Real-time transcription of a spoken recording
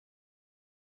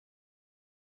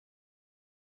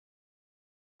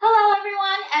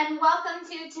everyone, and welcome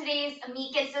to today's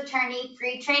Amicus Attorney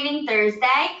Free Training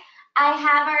Thursday. I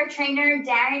have our trainer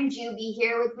Darren Juby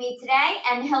here with me today,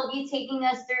 and he'll be taking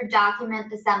us through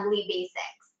document assembly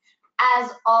basics.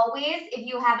 As always, if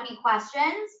you have any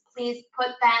questions, please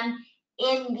put them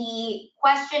in the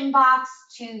question box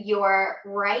to your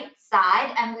right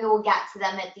side, and we will get to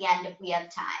them at the end if we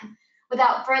have time.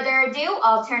 Without further ado,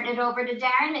 I'll turn it over to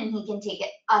Darren, and he can take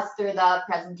us through the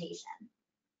presentation.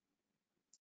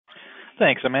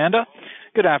 Thanks, Amanda.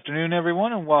 Good afternoon,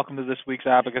 everyone, and welcome to this week's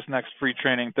Amicus Next Free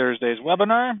Training Thursdays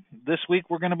webinar. This week,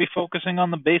 we're going to be focusing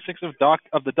on the basics of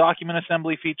the document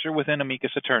assembly feature within Amicus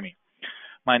Attorney.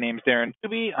 My name is Darren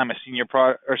Juby. I'm a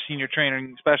senior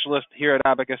training specialist here at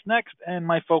Amicus Next, and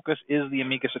my focus is the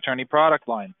Amicus Attorney product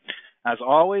line. As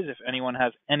always, if anyone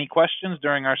has any questions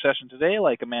during our session today,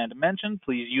 like Amanda mentioned,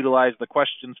 please utilize the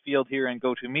questions field here in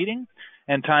GoToMeeting,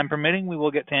 and time permitting, we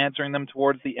will get to answering them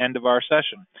towards the end of our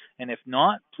session. And if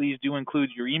not, please do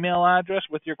include your email address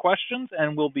with your questions,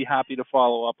 and we'll be happy to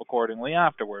follow up accordingly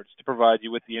afterwards to provide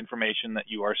you with the information that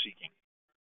you are seeking.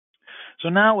 So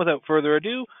now, without further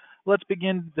ado, let's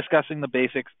begin discussing the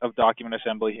basics of document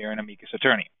assembly here in Amicus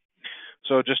Attorney.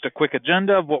 So just a quick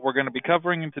agenda of what we're going to be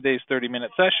covering in today's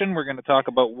 30-minute session. We're going to talk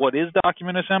about what is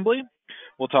document assembly.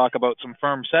 We'll talk about some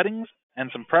firm settings and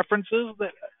some preferences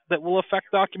that will affect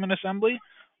document assembly.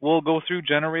 We'll go through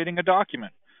generating a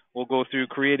document. We'll go through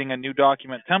creating a new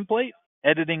document template,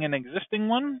 editing an existing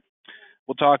one.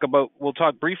 We'll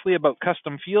talk briefly about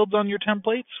custom fields on your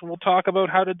templates. We'll talk about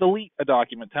how to delete a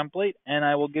document template, and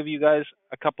I will give you guys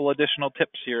a couple additional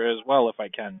tips here as well if I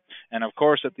can. And of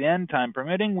course, at the end, time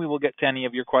permitting, we will get to any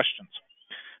of your questions.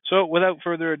 So without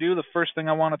further ado, the first thing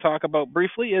I want to talk about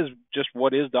briefly is just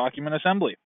what is document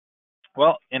assembly.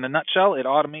 Well, in a nutshell, it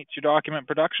automates your document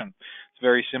production. It's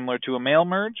very similar to a mail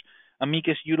merge.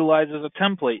 Amicus utilizes a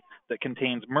template that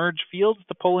contains merge fields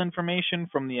to pull information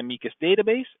from the Amicus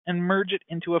database and merge it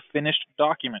into a finished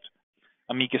document.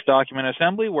 Amicus Document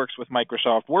Assembly works with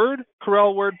Microsoft Word,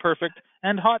 Corel WordPerfect,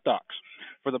 and HotDocs.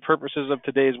 For the purposes of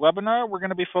today's webinar, we're going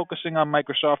to be focusing on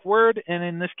Microsoft Word, and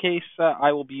in this case,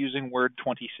 I will be using Word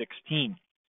 2016.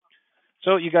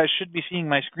 So you guys should be seeing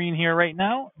my screen here right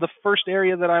now. The first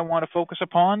area that I want to focus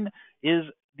upon is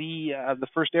the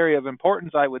first area of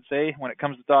importance, I would say, when it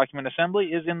comes to document assembly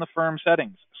is in the firm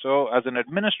settings. So as an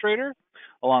administrator,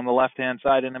 along the left-hand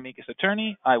side in Amicus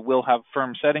Attorney, I will have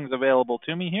firm settings available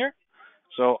to me here.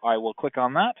 So I will click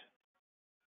on that.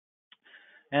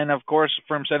 And of course,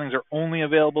 firm settings are only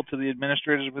available to the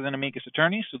administrators within Amicus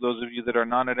Attorney. So those of you that are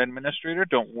not an administrator,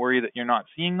 don't worry that you're not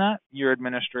seeing that. Your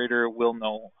administrator will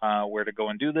know where to go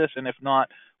and do this. And if not,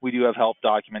 we do have help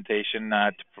documentation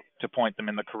to point them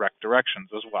in the correct directions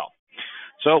as well.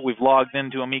 So we've logged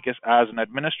into Amicus as an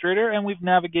administrator, and we've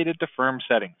navigated to firm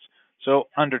settings. So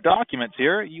under documents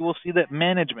here, you will see that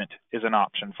management is an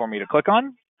option for me to click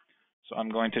on. So I'm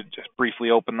going to just briefly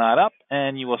open that up,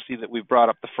 and you will see that we've brought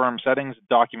up the firm settings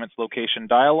documents location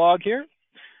dialog here.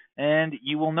 And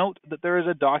you will note that there is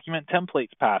a document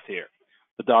templates path here.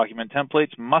 The document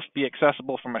templates must be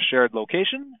accessible from a shared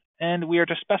location, and we are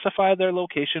to specify their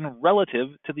location relative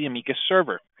to the Amicus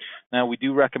server. Now, we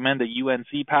do recommend a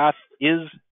UNC path is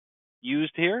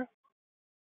used here.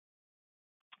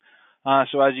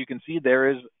 So as you can see, there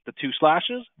is the 2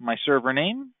 slashes, my server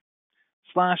name,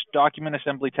 / document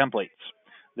assembly templates.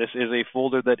 This is a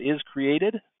folder that is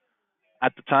created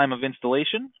at the time of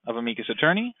installation of Amicus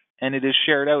Attorney, and it is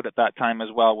shared out at that time as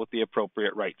well with the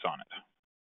appropriate rights on it.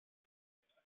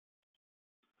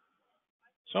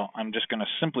 So I'm just going to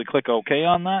simply click OK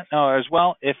on that. Now, as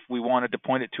well, if we wanted to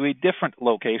point it to a different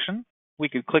location, we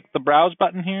could click the Browse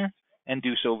button here and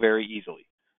do so very easily.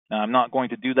 Now, I'm not going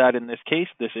to do that in this case.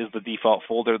 This is the default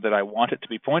folder that I want it to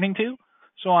be pointing to.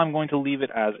 So I'm going to leave it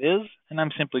as is, and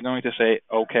I'm simply going to say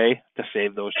OK to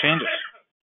save those changes.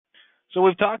 So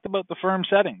we've talked about the firm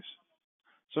settings.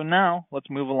 So now let's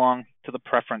move along to the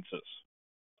preferences.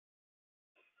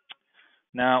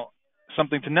 Now,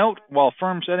 something to note, while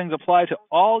firm settings apply to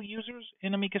all users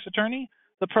in Amicus Attorney,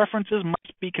 the preferences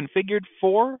must be configured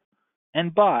for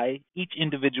and by each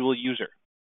individual user.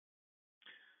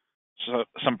 So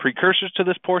some precursors to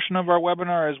this portion of our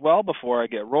webinar as well before I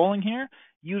get rolling here.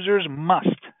 Users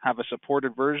must have a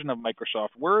supported version of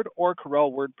Microsoft Word or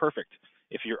Corel WordPerfect.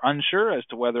 If you're unsure as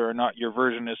to whether or not your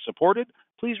version is supported,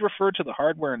 please refer to the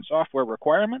hardware and software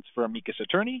requirements for Amicus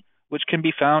Attorney, which can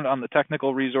be found on the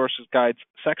Technical Resources Guides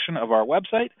section of our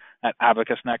website at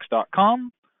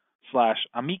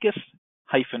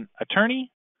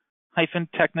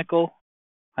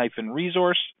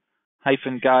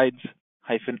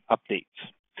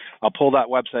I'll pull that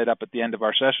website up at the end of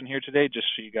our session here today just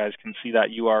so you guys can see that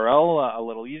URL a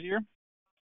little easier.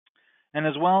 And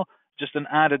as well, just an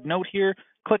added note here,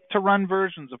 click to run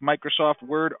versions of Microsoft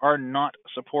Word are not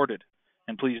supported.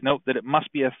 And please note that it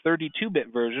must be a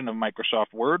 32-bit version of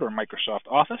Microsoft Word or Microsoft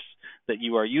Office that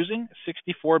you are using.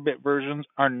 64-bit versions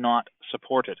are not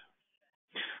supported.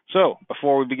 So,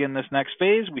 before we begin this next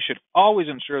phase, we should always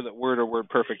ensure that Word or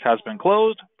WordPerfect has been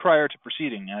closed prior to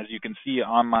proceeding. As you can see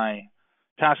on my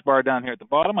taskbar down here at the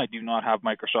bottom, I do not have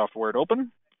Microsoft Word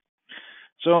open.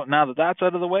 So now that that's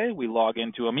out of the way, we log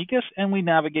into Amicus and we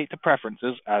navigate to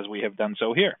Preferences as we have done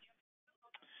so here.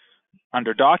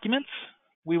 Under Documents,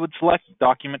 we would select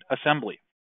Document Assembly.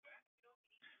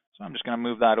 So I'm just going to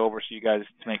move that over so you guys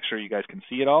to make sure you guys can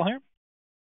see it all here.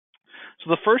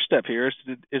 So the first step here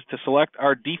is to select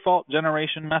our default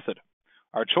generation method.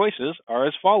 Our choices are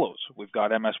as follows. We've got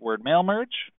MS Word Mail Merge,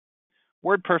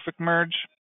 WordPerfect Merge,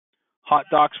 Hot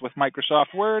Docs with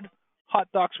Microsoft Word, Hot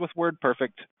Docs with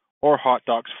WordPerfect, or Hot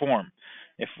Docs Form.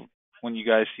 When you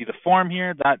guys see the form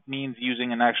here, that means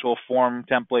using an actual form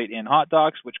template in Hot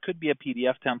Docs, which could be a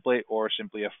PDF template or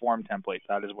simply a form template.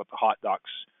 That is what the Hot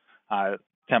Docs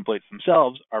templates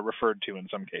themselves are referred to in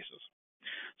some cases.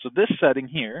 So this setting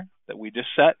here that we just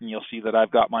set, and you'll see that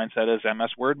I've got mine set as MS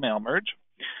Word Mail Merge,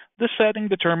 this setting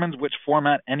determines which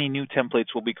format any new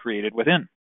templates will be created within.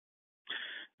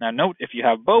 Now note, if you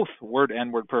have both Word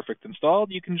and WordPerfect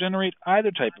installed, you can generate either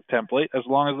type of template as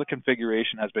long as the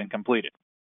configuration has been completed.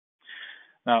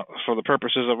 Now, for the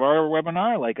purposes of our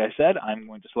webinar, like I said, I'm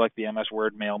going to select the MS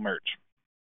Word Mail Merge.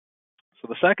 So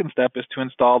the second step is to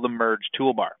install the Merge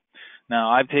toolbar. Now,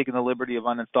 I've taken the liberty of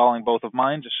uninstalling both of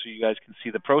mine just so you guys can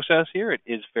see the process here. It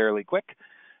is fairly quick.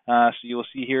 So you will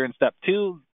see here in step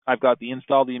 2, I've got the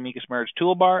Install the Amicus Merge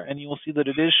toolbar, and you will see that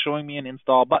it is showing me an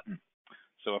install button.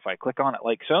 So if I click on it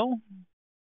like so,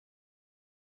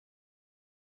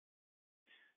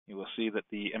 you will see that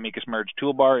the Amicus Merge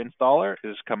toolbar installer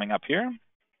is coming up here.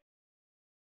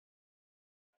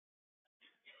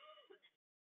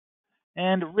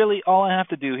 And really all I have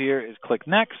to do here is click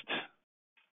Next,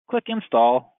 click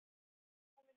Install,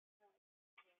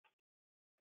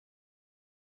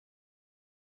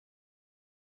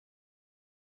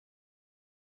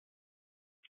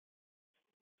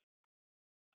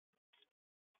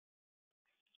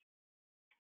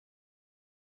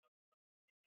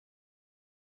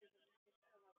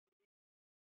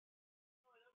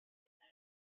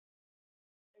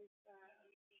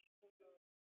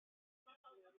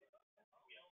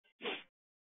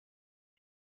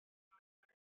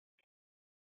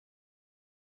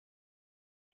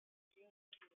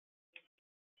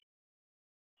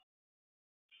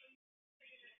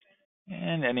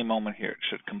 and any moment here it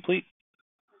should complete.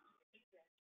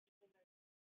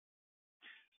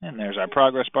 And there's our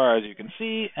progress bar, as you can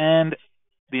see, and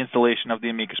the installation of the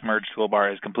Amicus Merge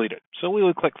toolbar is completed. So we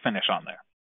will click Finish on there.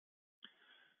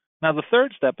 Now the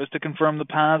third step is to confirm the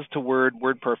paths to Word,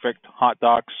 WordPerfect, Hot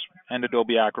Docs, and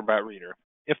Adobe Acrobat Reader,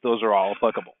 if those are all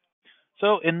applicable.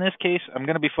 So in this case, I'm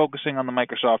going to be focusing on the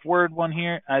Microsoft Word one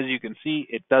here. As you can see,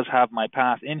 it does have my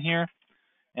path in here.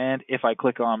 And if I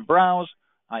click on Browse,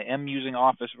 I am using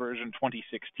Office version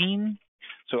 2016.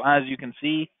 So as you can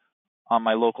see, on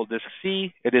my local disk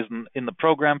C, it is in the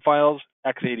Program Files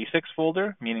x86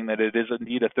 folder, meaning that it is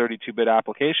indeed a 32-bit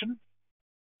application.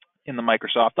 In the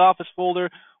Microsoft Office folder,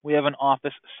 we have an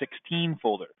Office 16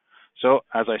 folder. So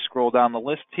as I scroll down the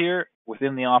list here,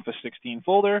 within the Office 16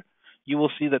 folder, you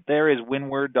will see that there is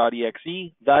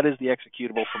winword.exe. That is the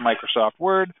executable for Microsoft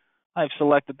Word. I've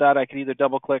selected that. I can either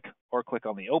double-click or click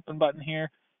on the Open button here.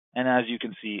 And as you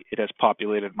can see, it has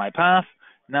populated my path,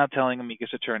 now telling Amicus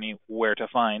Attorney where to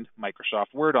find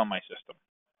Microsoft Word on my system.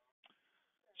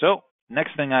 So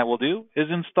next thing I will do is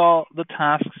install the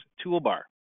Tasks toolbar.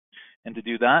 And to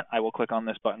do that, I will click on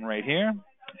this button right here.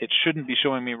 It shouldn't be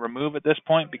showing me Remove at this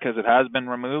point because it has been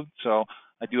removed, so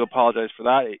I do apologize for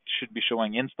that. It should be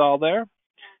showing Install there.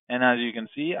 And as you can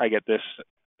see, I get this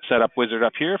setup wizard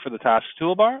up here for the Tasks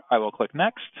toolbar. I will click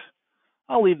Next.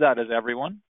 I'll leave that as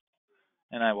Everyone.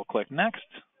 And I will click Next.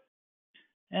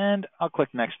 And I'll click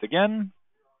Next again.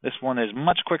 This one is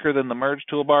much quicker than the Merge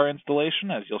toolbar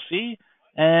installation, as you'll see.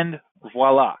 And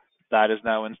voila, that is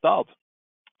now installed.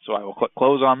 So I will click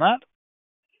Close on that.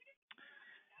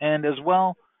 And as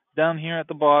well, down here at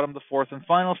the bottom, the fourth and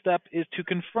final step is to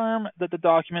confirm that the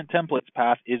document templates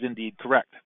path is indeed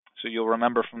correct. So you'll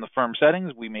remember from the firm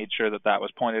settings, we made sure that that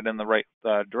was pointed in the right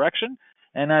direction.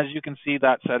 And as you can see,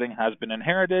 that setting has been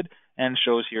inherited and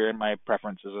shows here in my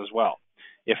preferences as well.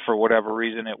 If for whatever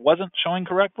reason it wasn't showing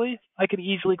correctly, I could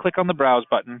easily click on the Browse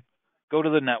button, go to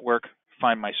the network,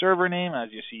 find my server name as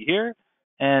you see here,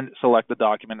 and select the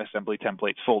document assembly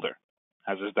templates folder,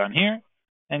 as is done here,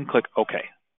 and click OK.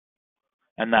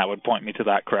 And that would point me to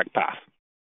that correct path.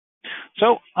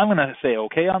 So I'm going to say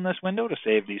OK on this window to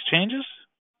save these changes.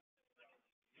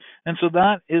 And so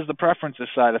that is the preferences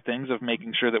side of things, of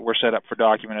making sure that we're set up for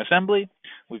document assembly.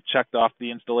 We've checked off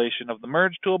the installation of the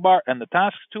merge toolbar and the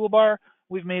tasks toolbar.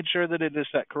 We've made sure that it is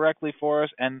set correctly for us,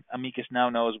 and Amicus now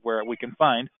knows where we can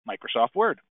find Microsoft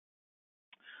Word.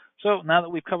 So now that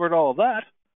we've covered all of that,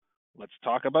 let's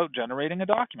talk about generating a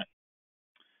document.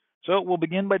 So we'll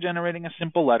begin by generating a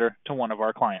simple letter to one of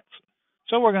our clients.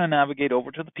 So we're going to navigate over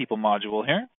to the People module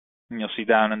here. And you'll see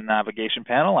down in the navigation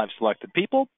panel, I've selected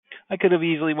People. I could have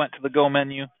easily went to the Go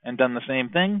menu and done the same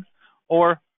thing,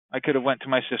 or I could have went to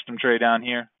my system tray down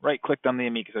here, right-clicked on the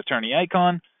Amicus Attorney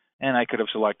icon, and I could have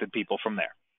selected People from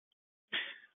there.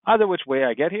 Either which way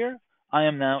I get here, I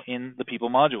am now in the People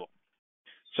module.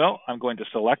 So I'm going to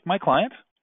select my client,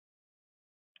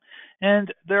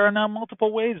 and there are now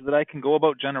multiple ways that I can go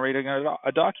about generating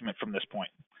a document from this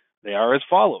point. They are as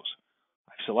follows.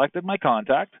 I've selected my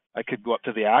contact. I could go up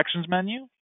to the Actions menu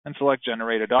and select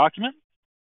Generate a Document.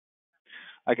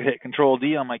 I could hit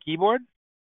Control-D on my keyboard.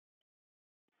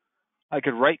 I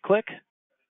could right-click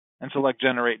and select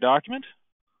Generate Document.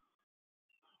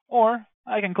 Or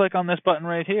I can click on this button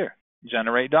right here,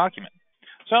 Generate Document.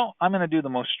 So I'm going to do the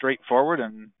most straightforward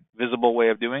and visible way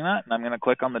of doing that, and I'm going to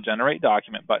click on the Generate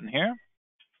Document button here.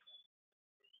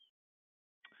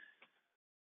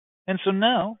 And so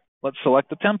now, let's select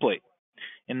the template.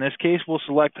 In this case, we'll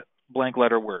select blank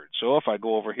letter Word. So if I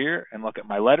go over here and look at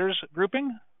my letters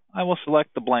grouping, I will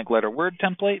select the blank letter Word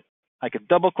template. I could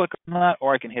double click on that,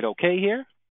 or I can hit OK here.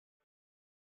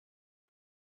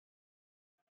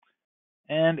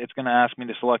 And it's going to ask me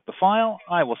to select the file.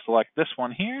 I will select this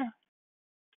one here.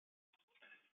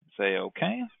 Say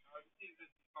OK.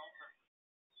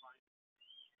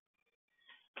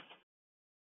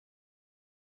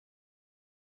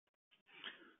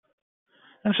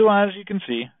 And so as you can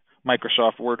see,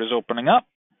 Microsoft Word is opening up.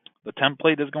 The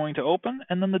template is going to open,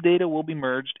 and then the data will be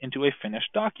merged into a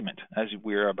finished document, as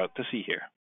we're about to see here.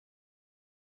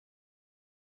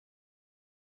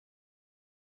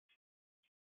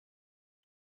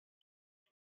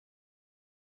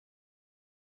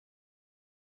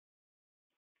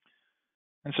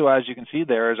 And so as you can see,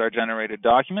 there is our generated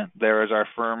document. There is our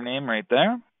firm name right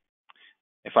there.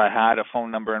 If I had a phone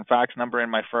number and fax number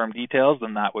in my firm details,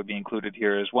 then that would be included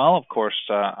here as well. Of course,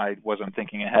 I wasn't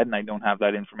thinking ahead, and I don't have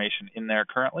that information in there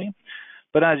currently.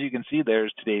 But as you can see,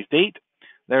 there's today's date.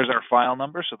 There's our file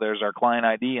number, so there's our client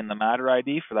ID and the matter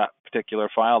ID for that particular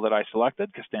file that I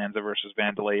selected, Costanza versus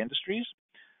Vandelay Industries.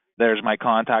 There's my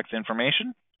contacts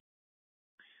information.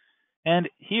 And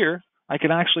here, I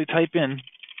can actually type in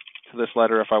to this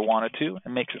letter if I wanted to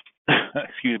and make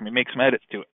some edits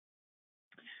to it.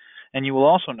 And you will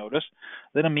also notice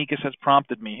that Amicus has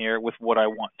prompted me here with what I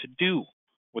want to do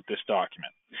with this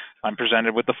document. I'm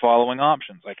presented with the following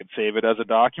options. I could save it as a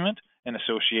document and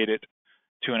associate it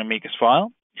to an Amicus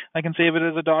file. I can save it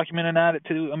as a document and add it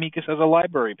to Amicus as a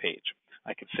library page.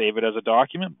 I could save it as a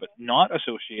document but not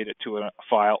associate it to a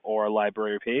file or a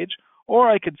library page, or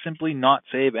I could simply not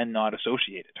save and not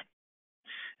associate it.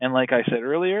 And like I said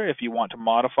earlier, if you want to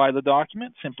modify the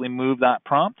document, simply move that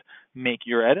prompt, make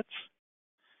your edits,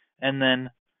 and then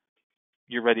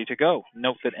you're ready to go.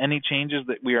 Note that any changes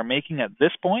that we are making at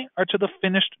this point are to the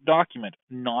finished document,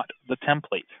 not the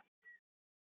template.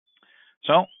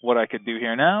 So what I could do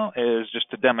here now is, just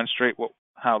to demonstrate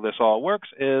how this all works,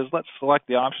 is let's select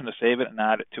the option to save it and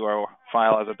add it to our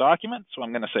file as a document. So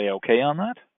I'm going to say OK on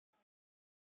that.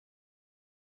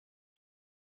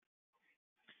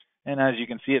 And as you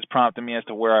can see, it's prompting me as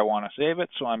to where I want to save it.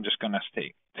 So I'm just going to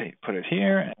put it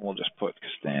here, and we'll just put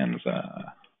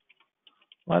Costanza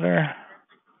letter.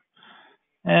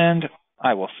 And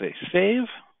I will say save.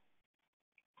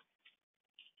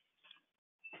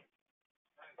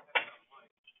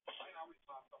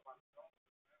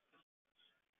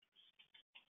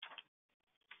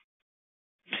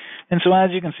 And so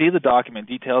as you can see, the document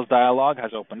details dialog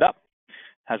has opened up,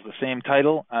 has the same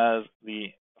title as the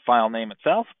file name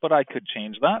itself, but I could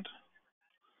change that.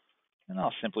 And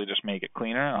I'll simply just make it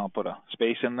cleaner, and I'll put a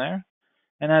space in there.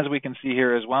 And as we can see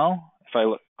here as well, if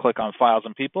I click on Files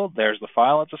and People, there's the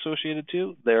file it's associated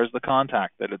to, there's the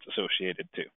contact that it's associated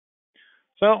to.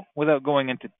 So without going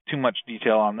into too much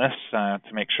detail on this, to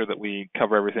make sure that we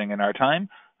cover everything in our time,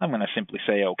 I'm going to simply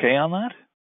say OK on that.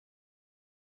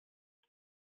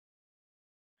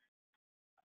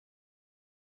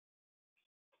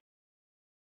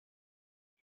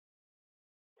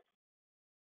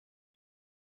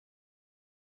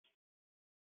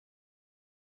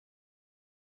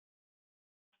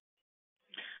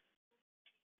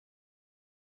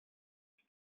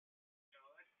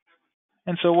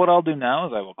 And so what I'll do now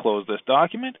is I will close this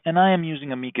document, and I am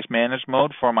using Amicus Managed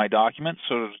mode for my document,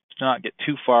 so to not get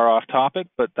too far off topic,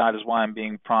 but that is why I'm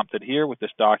being prompted here with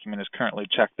this document is currently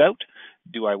checked out.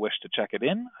 Do I wish to check it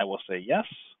in? I will say yes,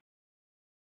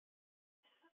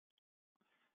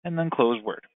 and then close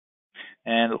Word.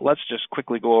 And let's just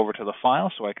quickly go over to the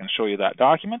file so I can show you that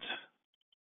document.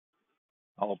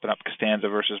 I'll open up Costanza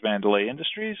versus Vandelay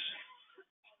Industries.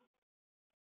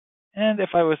 And if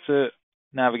I was to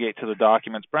navigate to the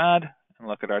documents, Brad, and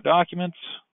look at our documents,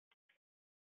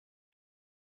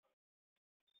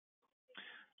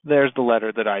 there's the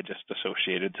letter that I just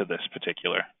associated to this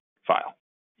particular file.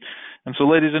 And so,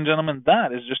 ladies and gentlemen,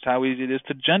 that is just how easy it is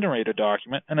to generate a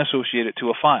document and associate it to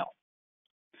a file.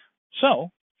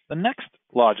 So, the next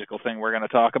logical thing we're going to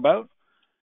talk about,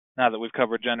 now that we've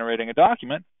covered generating a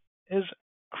document, is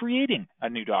creating a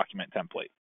new document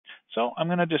template. So I'm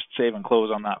going to just save and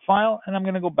close on that file, and I'm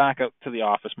going to go back out to the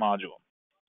Office module.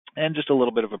 And just a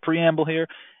little bit of a preamble here.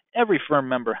 Every firm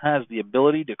member has the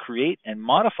ability to create and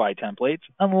modify templates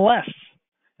unless,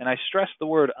 and I stress the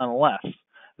word unless,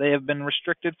 they have been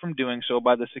restricted from doing so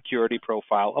by the security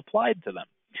profile applied to them.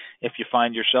 If you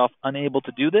find yourself unable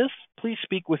to do this, please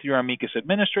speak with your Amicus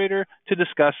administrator to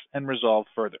discuss and resolve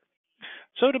further.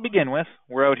 So to begin with,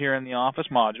 we're out here in the Office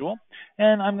module,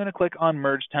 and I'm going to click on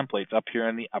Merge Templates up here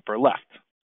in the upper left.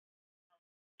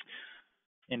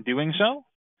 In doing so,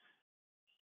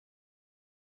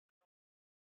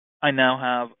 I now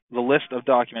have the list of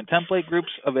document template groups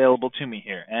available to me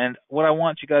here. And what I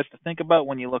want you guys to think about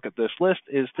when you look at this list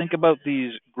is think about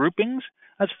these groupings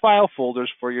as file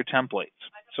folders for your templates.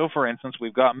 So for instance,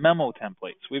 we've got memo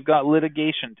templates, we've got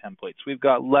litigation templates, we've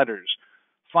got letters,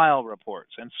 file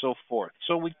reports, and so forth.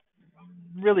 So we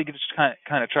really just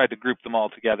kind of tried to group them all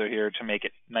together here to make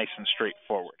it nice and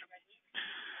straightforward.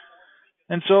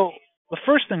 And so the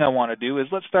first thing I want to do is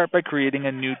let's start by creating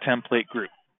a new template group.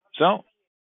 So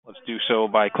let's do so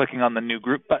by clicking on the new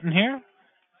group button here,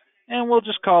 and we'll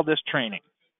just call this training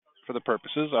for the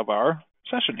purposes of our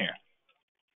session here.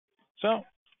 So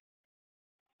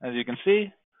as you can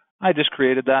see, I just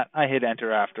created that. I hit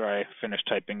enter after I finished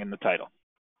typing in the title.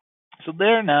 So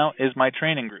there now is my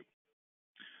training group.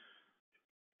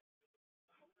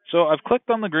 So I've clicked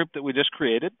on the group that we just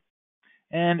created,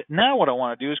 and now what I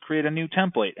want to do is create a new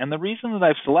template. And the reason that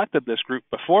I've selected this group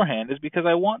beforehand is because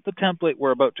I want the template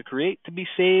we're about to create to be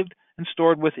saved and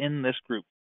stored within this group.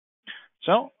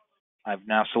 So I've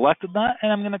now selected that,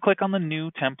 and I'm going to click on the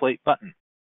New Template button.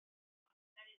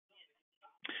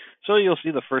 So you'll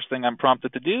see the first thing I'm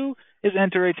prompted to do is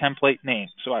enter a template name.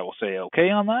 So I will say OK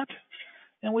on that,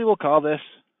 and we will call this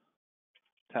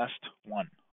Test 1.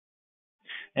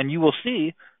 And you will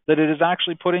see that it is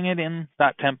actually putting it in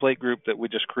that template group that we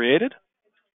just created.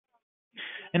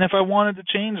 And if I wanted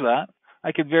to change that,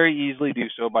 I could very easily do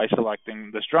so by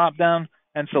selecting this drop-down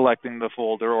and selecting the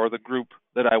folder or the group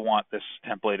that I want this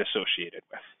template associated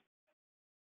with.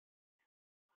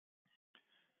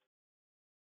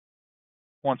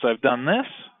 Once I've done this,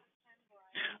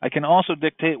 I can also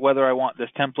dictate whether I want this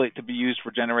template to be used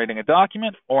for generating a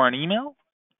document or an email.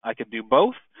 I could do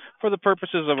both. For the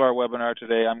purposes of our webinar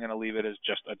today, I'm going to leave it as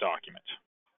just a document.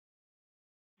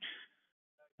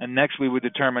 And next, we would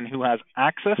determine who has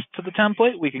access to the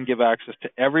template. We can give access to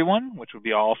everyone, which would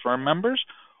be all firm members,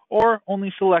 or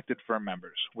only selected firm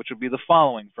members, which would be the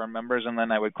following firm members. And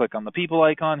then I would click on the people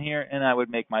icon here, and I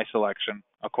would make my selection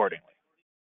accordingly.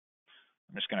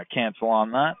 I'm just going to cancel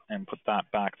on that and put that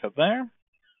back to there.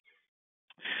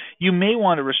 You may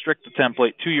want to restrict the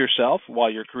template to yourself while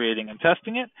you're creating and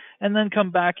testing it, and then come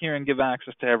back here and give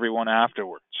access to everyone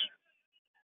afterwards,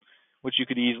 which you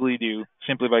could easily do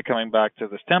simply by coming back to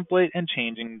this template and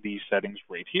changing these settings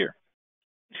right here.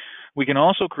 We can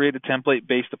also create a template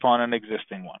based upon an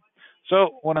existing one.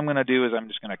 So what I'm going to do is I'm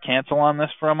just going to cancel on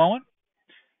this for a moment,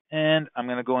 and I'm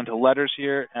going to go into letters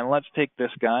here, and let's take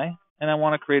this guy, and I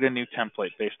want to create a new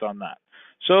template based on that.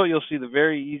 So you'll see the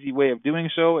very easy way of doing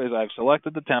so is I've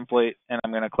selected the template, and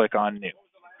I'm going to click on New.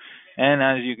 And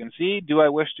as you can see, do I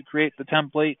wish to create the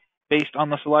template based on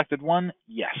the selected one?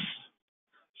 Yes.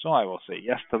 So I will say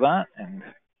yes to that and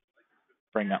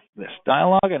bring up this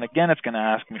dialog. And again, it's going to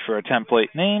ask me for a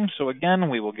template name. So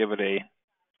again, we will give it a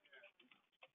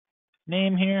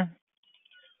name here.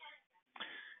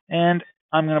 And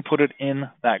I'm going to put it in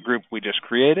that group we just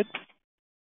created.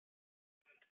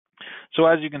 So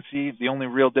as you can see, the only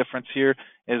real difference here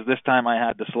is this time I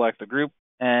had to select the group,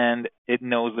 and it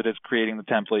knows that it's creating the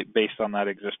template based on that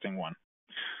existing one.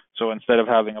 So instead of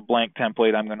having a blank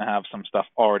template, I'm going to have some stuff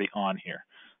already on here.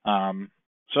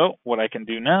 So what I can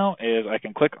do now is I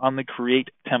can click on the Create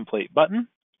Template button.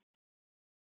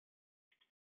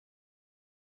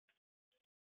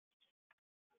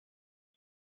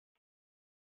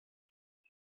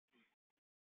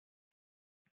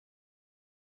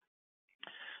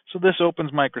 So this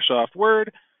opens Microsoft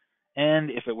Word, and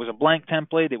if it was a blank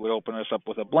template, it would open us up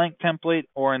with a blank template,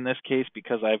 or in this case,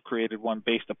 because I've created one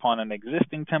based upon an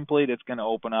existing template, it's going to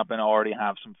open up and already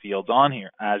have some fields on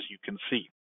here, as you can see.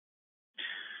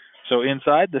 So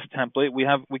inside this template,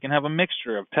 we can have a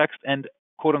mixture of text and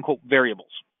quote-unquote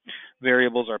variables.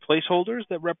 Variables are placeholders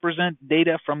that represent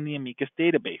data from the Amicus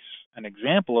database. An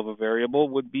example of a variable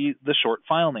would be the short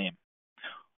file name,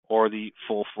 or the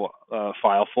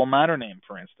file full matter name,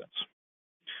 for instance.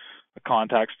 A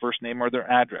contact's first name or their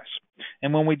address.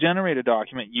 And when we generate a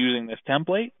document using this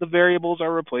template, the variables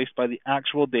are replaced by the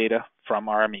actual data from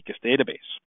our Amicus database.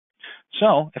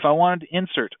 So if I wanted to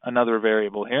insert another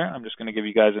variable here, I'm just going to give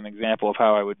you guys an example of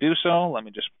how I would do so. Let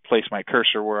me just place my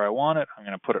cursor where I want it. I'm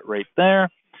going to put it right there.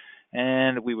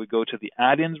 And we would go to the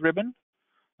add-ins ribbon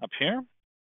up here.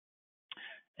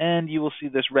 And you will see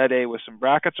this red A with some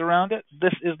brackets around it.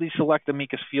 This is the Select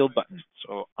Amicus Field button.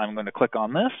 So I'm going to click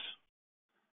on this.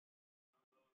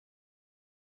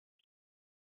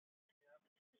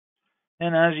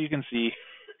 And as you can see,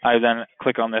 I then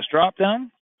click on this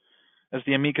drop-down as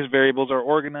the Amicus variables are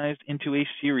organized into a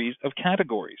series of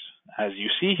categories, as you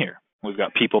see here. We've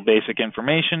got people basic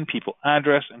information, people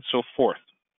address, and so forth.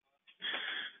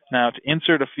 Now, to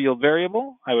insert a field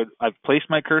variable, I've placed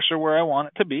my cursor where I want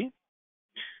it to be,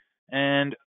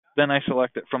 and then I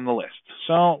select it from the list.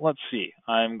 So let's see.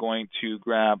 I'm going to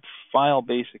grab file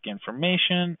basic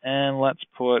information, and I'm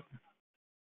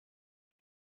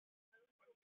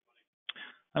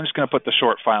just going to put the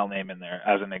short file name in there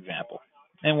as an example.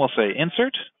 And we'll say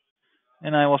insert,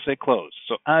 and I will say close.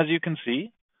 So as you can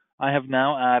see, I have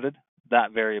now added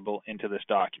that variable into this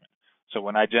document. So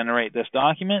when I generate this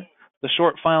document, the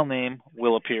short file name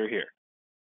will appear here.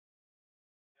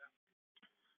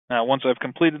 Now, once I've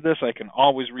completed this, I can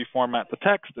always reformat the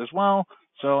text as well.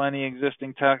 So any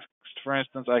existing text, for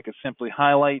instance, I could simply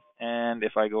highlight, and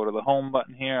if I go to the home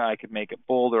button here, I could make it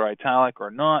bold or italic or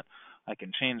not. I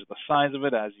can change the size of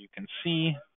it, as you can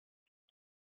see,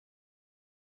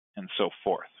 and so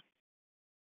forth.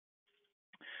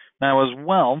 Now, as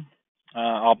well,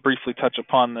 I'll briefly touch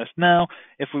upon this now.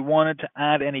 If we wanted to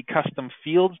add any custom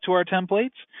fields to our templates,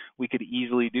 we could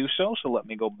easily do so. So let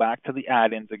me go back to the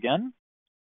add-ins again.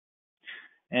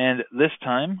 And this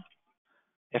time,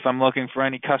 if I'm looking for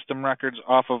any custom records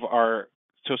off of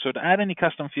so to add any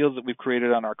custom fields that we've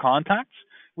created on our contacts,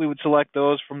 we would select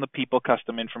those from the People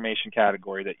Custom Information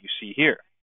category that you see here.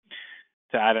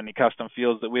 To add any custom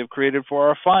fields that we have created for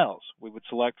our files, we would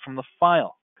select from the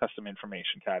File Custom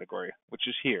Information category, which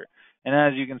is here. And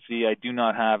as you can see, I do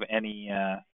not have any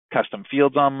custom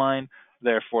fields on mine.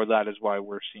 Therefore, that is why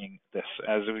we're seeing this.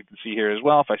 As we can see here as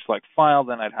well, if I select File,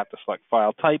 then I'd have to select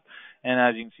File Type. And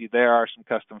as you can see, there are some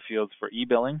custom fields for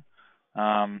e-billing.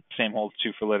 Same holds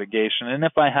true for litigation. And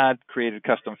if I had created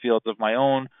custom fields of my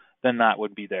own, then that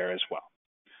would be there as well.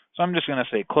 So I'm just going to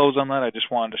say close on that. I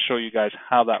just wanted to show you guys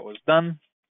how that was done.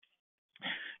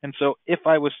 And so if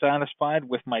I was satisfied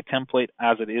with my template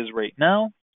as it is right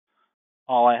now,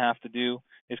 all I have to do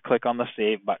is click on the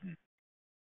Save button.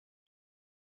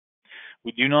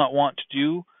 We do not want to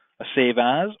do a Save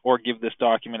As or give this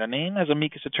document a name, as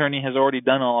Amicus Attorney has already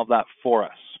done all of that for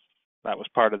us. That was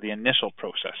part of the initial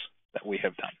process that we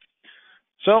have done.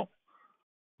 So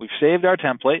we've saved our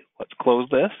template. Let's close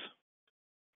this.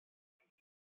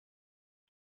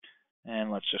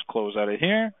 And let's just close out of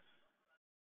here.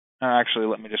 Actually,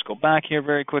 let me just go back here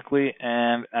very quickly.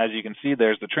 And as you can see,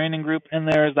 there's the training group, and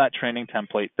there's that training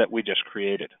template that we just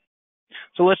created.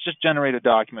 So let's just generate a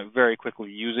document very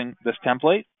quickly using this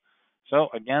template. So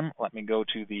again, let me go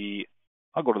to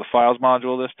I'll go to the Files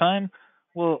module this time.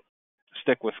 We'll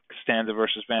stick with Stanza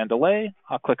versus Vandelay.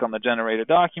 I'll click on the Generate a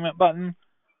Document button.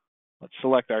 Let's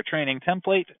select our training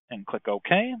template and click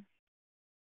OK.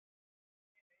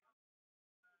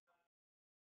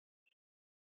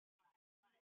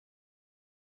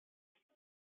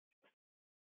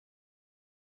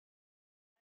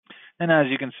 And as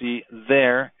you can see,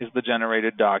 there is the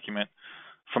generated document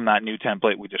from that new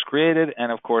template we just created.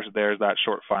 And of course, there's that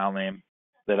short file name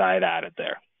that I had added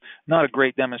there. Not a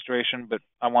great demonstration, but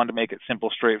I wanted to make it simple,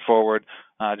 straightforward,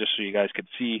 just so you guys could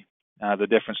see the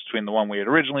difference between the one we had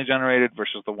originally generated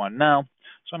versus the one now.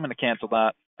 So I'm going to cancel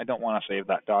that. I don't want to save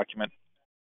that document.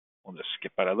 We'll just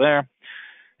skip out of there.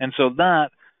 And so that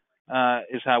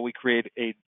is how we create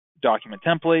a document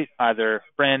template, either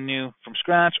brand new from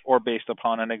scratch or based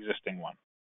upon an existing one.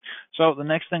 So the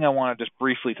next thing I want to just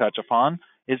briefly touch upon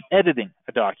is editing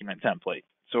a document template.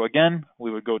 So again, we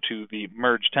would go to the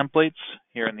Merge Templates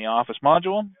here in the Office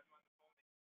module.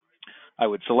 I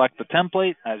would select the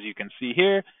template, as you can see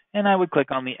here, and I would click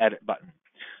on the Edit button.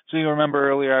 So you remember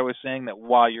earlier I was saying that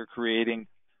while you're creating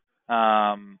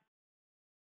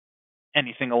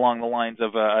anything along the lines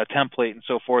of a template and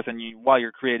so forth, and while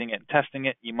you're creating it and testing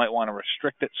it, you might want to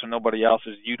restrict it so nobody else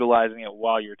is utilizing it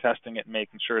while you're testing it and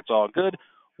making sure it's all good.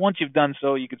 Once you've done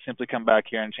so, you can simply come back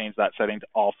here and change that setting to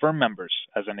all firm members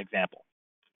as an example,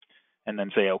 and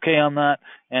then say OK on that.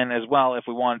 And as well, if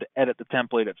we wanted to edit the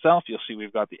template itself, you'll see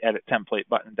we've got the Edit Template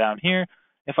button down here.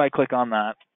 If I click on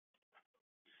that,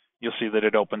 you'll see that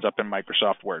it opens up in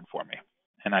Microsoft Word for me.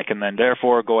 And I can then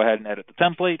therefore go ahead and edit the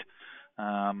template.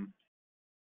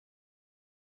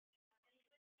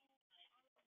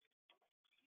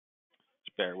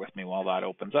 Just bear with me while that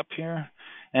opens up here.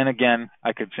 And again,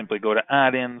 I could simply go to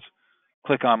Add-ins,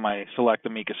 click on my Select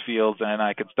Amicus fields, and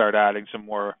I could start adding some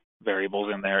more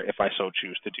variables in there if I so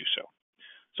choose to do so.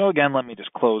 So again, let me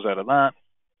just close out of that.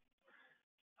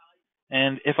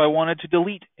 And if I wanted to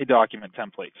delete a document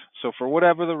template, so for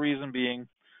whatever the reason being,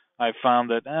 I've found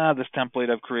that this template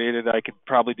I've created, I could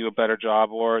probably do a better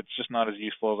job, or it's just not as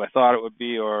useful as I thought it would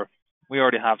be, or we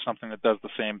already have something that does the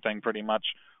same thing pretty much.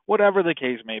 Whatever the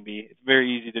case may be, it's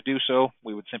very easy to do so.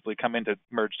 We would simply come into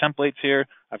Merge Templates here.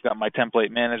 I've got my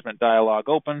Template Management dialog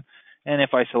open, and if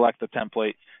I select the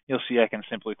template, you'll see I can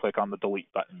simply click on the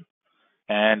Delete button.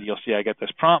 And you'll see I get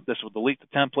this prompt. This will delete the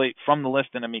template from the list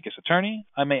in Amicus Attorney.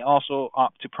 I may also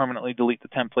opt to permanently delete the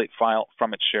template file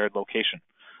from its shared location.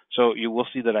 So you will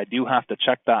see that I do have to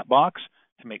check that box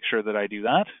to make sure that I do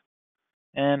that.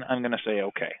 And I'm going to say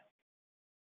OK.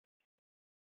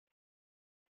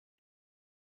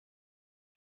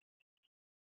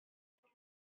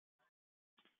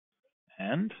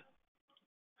 And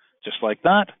just like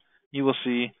that, you will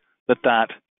see that that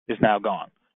is now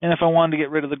gone. And if I wanted to get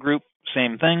rid of the group,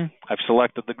 same thing. I've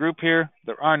selected the group here.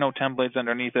 There are no templates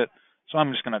underneath it. So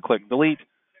I'm just going to click Delete.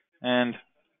 And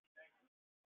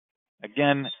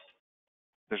again,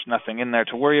 there's nothing in there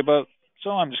to worry about. So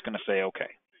I'm just going to say OK.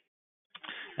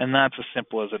 And that's as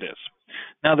simple as it is.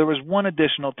 Now, there was one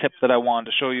additional tip that I wanted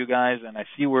to show you guys, and I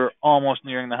see we're almost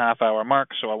nearing the half-hour mark,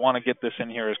 so I want to get this in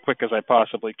here as quick as I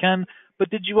possibly can. But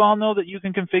did you all know that you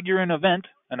can configure an event,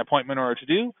 an appointment, or a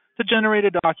to-do to generate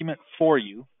a document for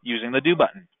you using the Do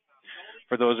button?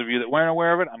 For those of you that weren't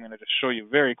aware of it, I'm going to just show you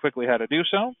very quickly how to do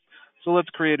so. So let's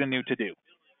create a new to-do.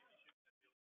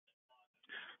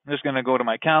 I'm just going to go to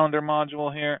my calendar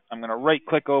module here. I'm going to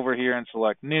right-click over here and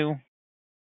select New.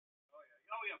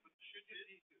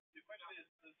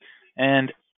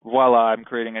 And voila, I'm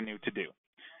creating a new to-do.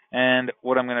 And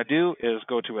what I'm going to do is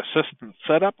go to Assistant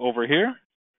Setup over here.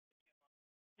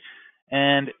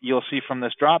 And you'll see from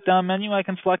this drop-down menu, I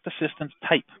can select Assistant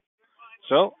Type.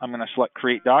 So I'm going to select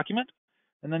Create Document.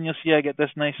 And then you'll see I get this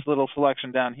nice little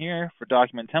selection down here for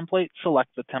Document Template. Select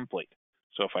the template.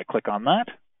 So if I click on that,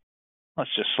 let's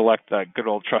just select that good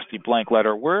old trusty blank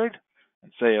letter Word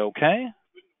and say OK.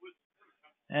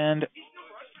 And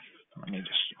let me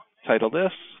just title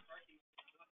this.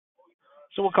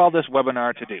 So we'll call this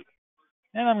Webinar To Do.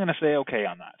 And I'm going to say OK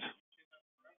on that.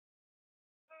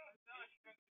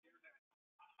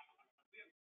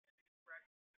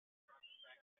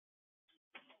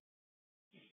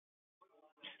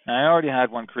 Now, I already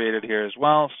had one created here as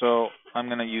well, so I'm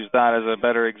going to use that as a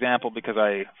better example because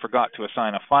I forgot to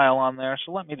assign a file on there.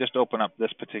 So let me just open up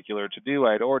this particular to-do.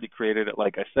 I had already created it,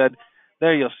 like I said.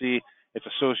 There you'll see it's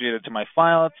associated to my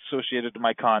file. It's associated to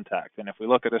my contact. And if we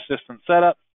look at Assistant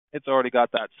Setup, it's already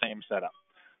got that same setup.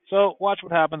 So watch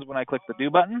what happens when I click the Do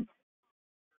button.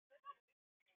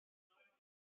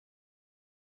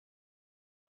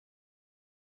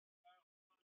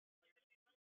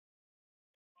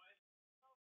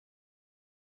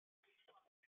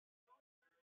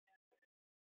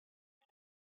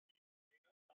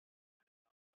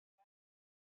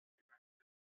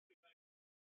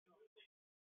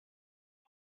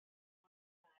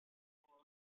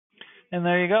 And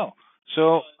there you go.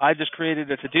 So I just created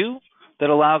a to-do that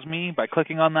allows me, by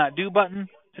clicking on that Do button,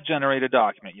 to generate a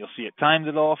document. You'll see it timed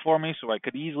it all for me, so I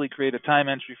could easily create a time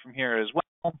entry from here as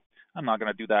well. I'm not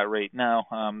going to do that right now.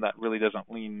 That really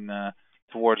doesn't lean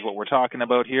towards what we're talking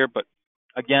about here. But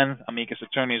again, Amicus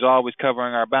Attorney is always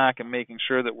covering our back and making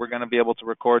sure that we're going to be able to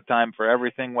record time for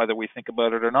everything, whether we think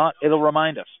about it or not. It'll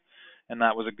remind us. And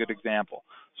that was a good example.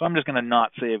 So I'm just going to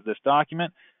not save this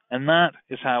document. And that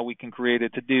is how we can create a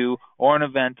to-do or an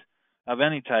event of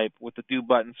any type with the Do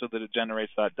button so that it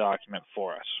generates that document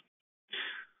for us.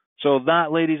 So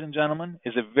that, ladies and gentlemen,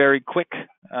 is a very quick,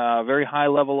 very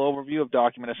high-level overview of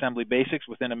document assembly basics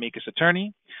within Amicus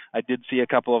Attorney. I did see a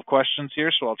couple of questions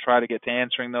here, so I'll try to get to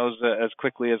answering those as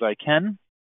quickly as I can.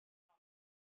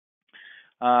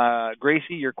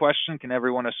 Gracie, your question, can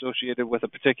everyone associated with a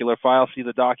particular file see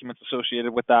the documents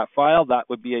associated with that file? That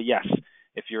would be a yes.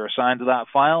 If you're assigned to that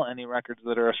file, any records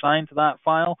that are assigned to that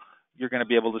file, you're going to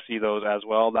be able to see those as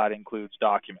well. That includes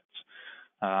documents.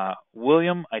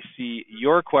 William, I see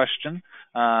your question.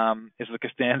 Is the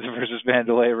Costanza versus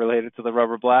Vandelay related to the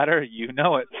rubber bladder? You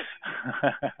know it.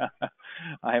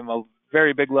 I am a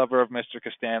very big lover of Mr.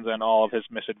 Costanza and all of his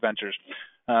misadventures.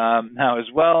 Now as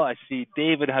well, I see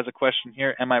David has a question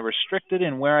here. Am I restricted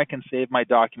in where I can save my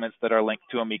documents that are linked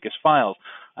to Amicus files?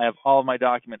 I have all of my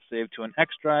documents saved to an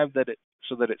X drive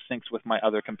so that it syncs with my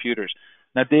other computers.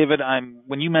 Now, David,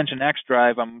 when you mention X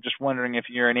drive, I'm just wondering if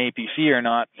you're an APC or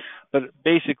not, but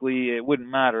basically it wouldn't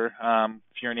matter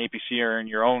if you're an APC or in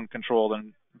your own controlled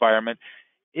environment.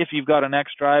 If you've got an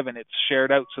X drive and it's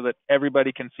shared out so that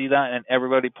everybody can see that and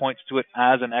everybody points to it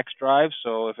as an X drive,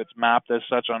 so if it's mapped as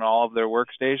such on all of their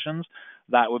workstations,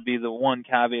 that would be the one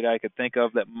caveat I could think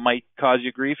of that might cause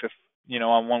you grief. If,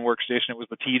 on one workstation it was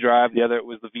the T drive, the other it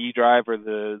was the V drive or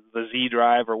the Z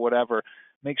drive or whatever.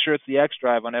 Make sure it's the X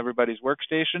drive on everybody's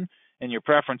workstation, and your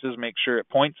preferences, make sure it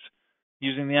points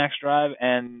using the X drive,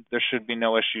 and there should be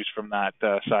no issues from that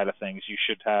side of things. You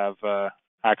should have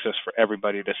access for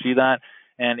everybody to see that.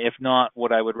 And if not,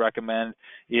 what I would recommend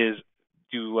is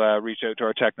to reach out to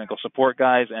our technical support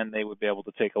guys, and they would be able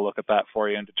to take a look at that for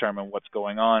you and determine what's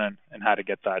going on and how to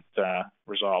get that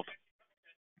resolved.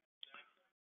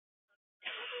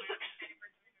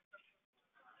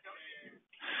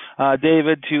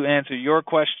 David, to answer your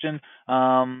question,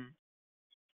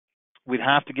 we'd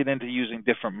have to get into using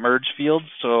different merge fields,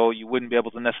 so you wouldn't be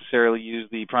able to necessarily use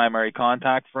the primary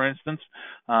contact, for instance.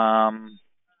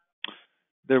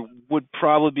 There would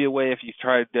probably be a way if you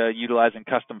tried utilizing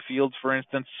custom fields, for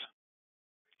instance.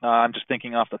 I'm just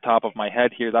thinking off the top of my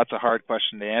head here. That's a hard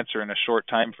question to answer in a short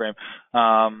time frame.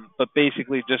 But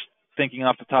basically, just thinking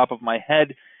off the top of my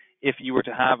head, if you were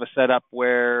to have a setup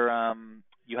where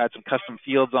you had some custom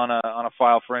fields on a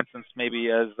file, for instance, maybe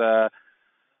as a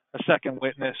second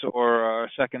witness or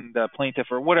a second plaintiff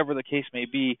or whatever the case may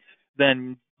be,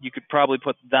 then you could probably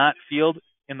put that field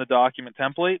in the document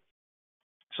template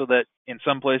so that in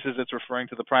some places it's referring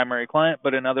to the primary client,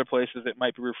 but in other places it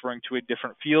might be referring to a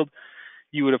different field.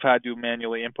 You would have had to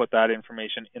manually input that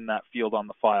information in that field on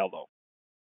the file, though.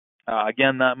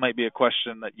 Again, that might be a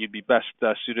question that you'd be best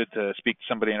suited to speak to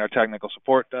somebody in our technical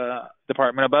support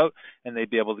department about, and they'd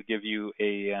be able to give you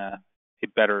a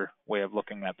better way of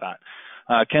looking at that.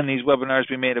 Can these webinars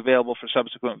be made available for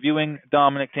subsequent viewing?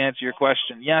 Dominic, to answer your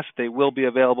question, yes, they will be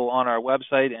available on our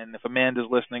website, and if Amanda's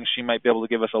listening, she might be able to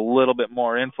give us a little bit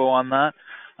more info on that.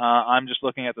 I'm just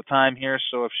looking at the time here,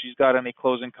 so if she's got any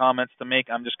closing comments to make,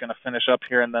 I'm just going to finish up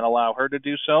here and then allow her to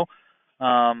do so.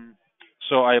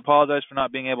 So I apologize for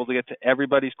not being able to get to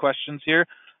everybody's questions here.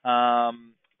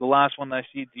 The last one I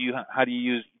see, how do you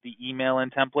use the email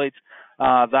and templates?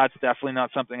 That's definitely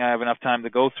not something I have enough time to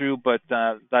go through, but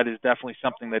that is definitely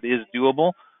something that is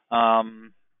doable.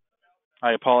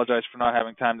 I apologize for not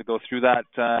having time to go through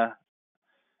that,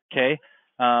 Kay.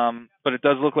 But it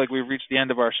does look like we've reached the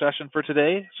end of our session for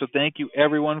today. So thank you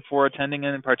everyone for attending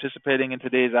and participating in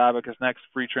today's Abacus Next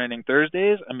Free Training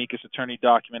Thursdays, Amicus Attorney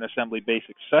Document Assembly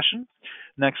Basics session.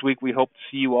 Next week, we hope to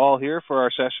see you all here for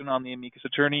our session on the Amicus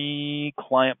Attorney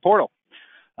Client Portal.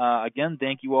 Again,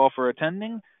 thank you all for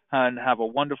attending and have a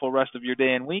wonderful rest of your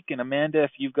day and week. And Amanda,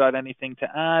 if you've got anything to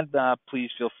add, please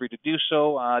feel free to do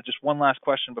so. Just one last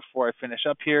question before I finish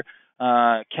up here.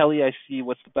 Kelly, I see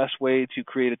what's the best way to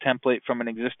create a template from an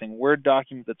existing Word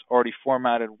document that's already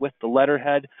formatted with the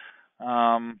letterhead.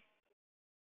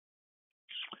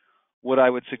 What I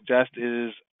would suggest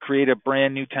is create a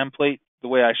brand new template the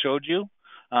way I showed you,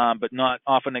 but not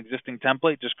off an existing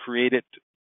template. Just create it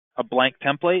a blank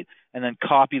template and then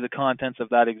copy the contents of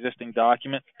that existing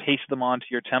document, paste them onto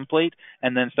your template,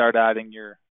 and then start adding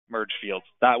your merge fields.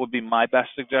 That would be my best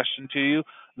suggestion to you.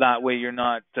 That way you're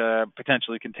not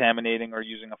potentially contaminating or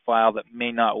using a file that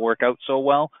may not work out so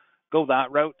well. Go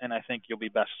that route, and I think you'll be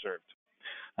best served.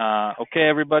 Okay,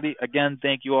 everybody. Again,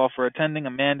 thank you all for attending.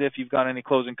 Amanda, if you've got any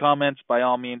closing comments, by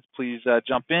all means, please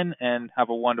jump in and have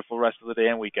a wonderful rest of the day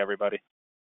and week, everybody.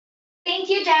 Thank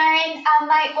you, Darren.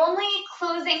 My only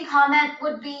closing comment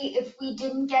would be if we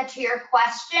didn't get to your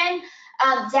question,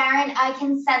 Darren, I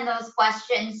can send those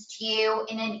questions to you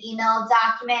in an email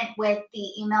document with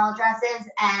the email addresses.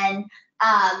 And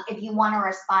if you want to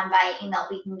respond by email,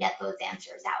 we can get those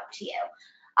answers out to you.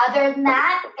 Other than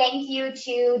that, thank you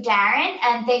to Darren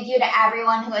and thank you to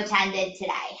everyone who attended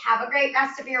today. Have a great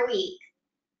rest of your week.